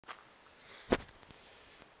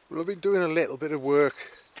Well, I've been doing a little bit of work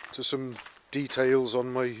to some details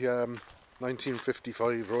on my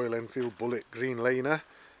 1955 Royal Enfield Bullet greenlaner,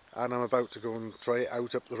 and I'm about to go and try it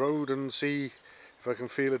out up the road and see if I can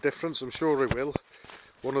feel a difference. I'm sure I will.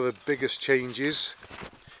 One of the biggest changes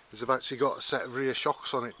is I've actually got a set of rear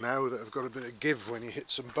shocks on it now that have got a bit of give when you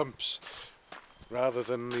hit some bumps, rather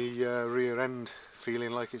than the rear end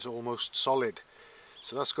feeling like it's almost solid.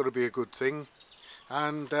 So that's got to be a good thing.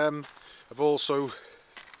 And I've also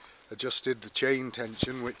adjusted the chain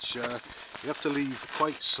tension, which you have to leave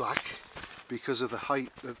quite slack because of the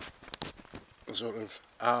height, the sort of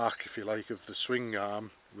arc, if you like, of the swing arm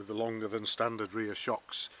with the longer than standard rear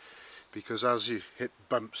shocks, because as you hit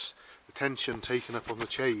bumps the tension taken up on the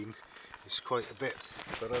chain is quite a bit.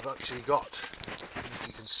 But I've actually got, if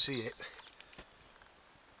you can see it,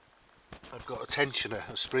 I've got a tensioner,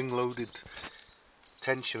 a spring loaded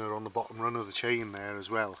tensioner on the bottom run of the chain there as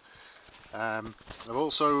well. I've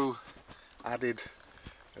also added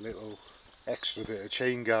a little extra bit of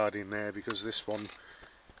chain guard in there because this one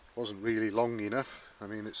wasn't really long enough. I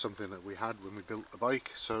mean, it's something that we had when we built the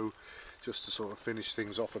bike, so just to sort of finish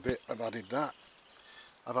things off a bit, I've added that.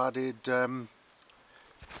 I've added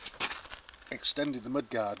extended the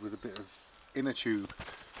mudguard with a bit of inner tube,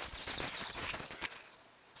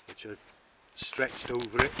 which I've stretched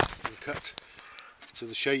over it and cut to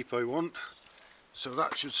the shape I want, so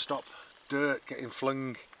that should stop dirt getting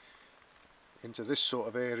flung into this sort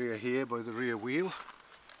of area here by the rear wheel.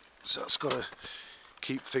 So that's got to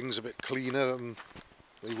keep things a bit cleaner than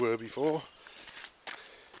they were before.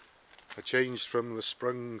 I changed from the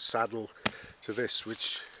sprung saddle to this,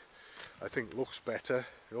 which I think looks better.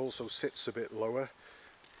 It also sits a bit lower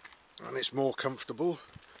and it's more comfortable.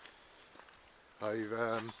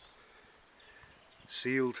 I've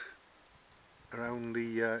sealed around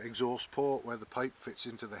the exhaust port where the pipe fits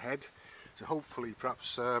into the head to hopefully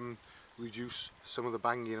perhaps reduce some of the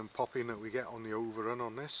banging and popping that we get on the overrun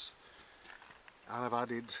on this. And I've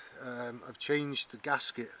added, I've changed the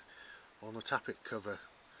gasket on the tappet cover,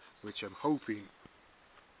 which I'm hoping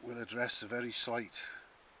will address a very slight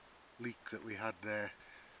leak that we had there.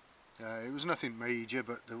 It was nothing major,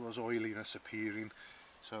 but there was oiliness appearing,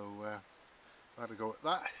 so I had to go at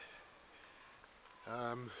that.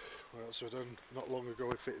 What else have I done? Not long ago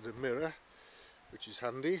I fitted a mirror, which is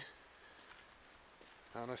handy,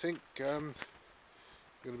 and I think I'm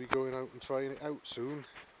going to be going out and trying it out soon,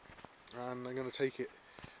 and I'm going to take it.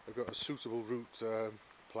 I've got a suitable route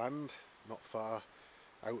planned, not far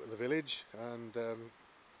out of the village, and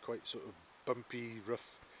quite sort of bumpy,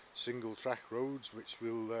 rough single track roads, which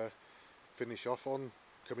we'll finish off on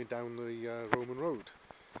coming down the Roman road.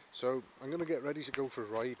 So I'm going to get ready to go for a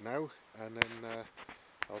ride now, and then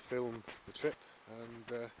I'll film the trip,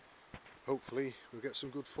 and hopefully we'll get some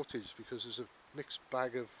good footage, because there's a mixed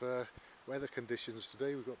bag of weather conditions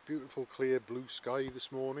today. We've got beautiful clear blue sky this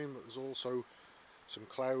morning, but there's also some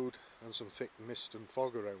cloud and some thick mist and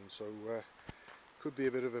fog around, so could be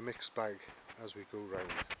a bit of a mixed bag as we go round.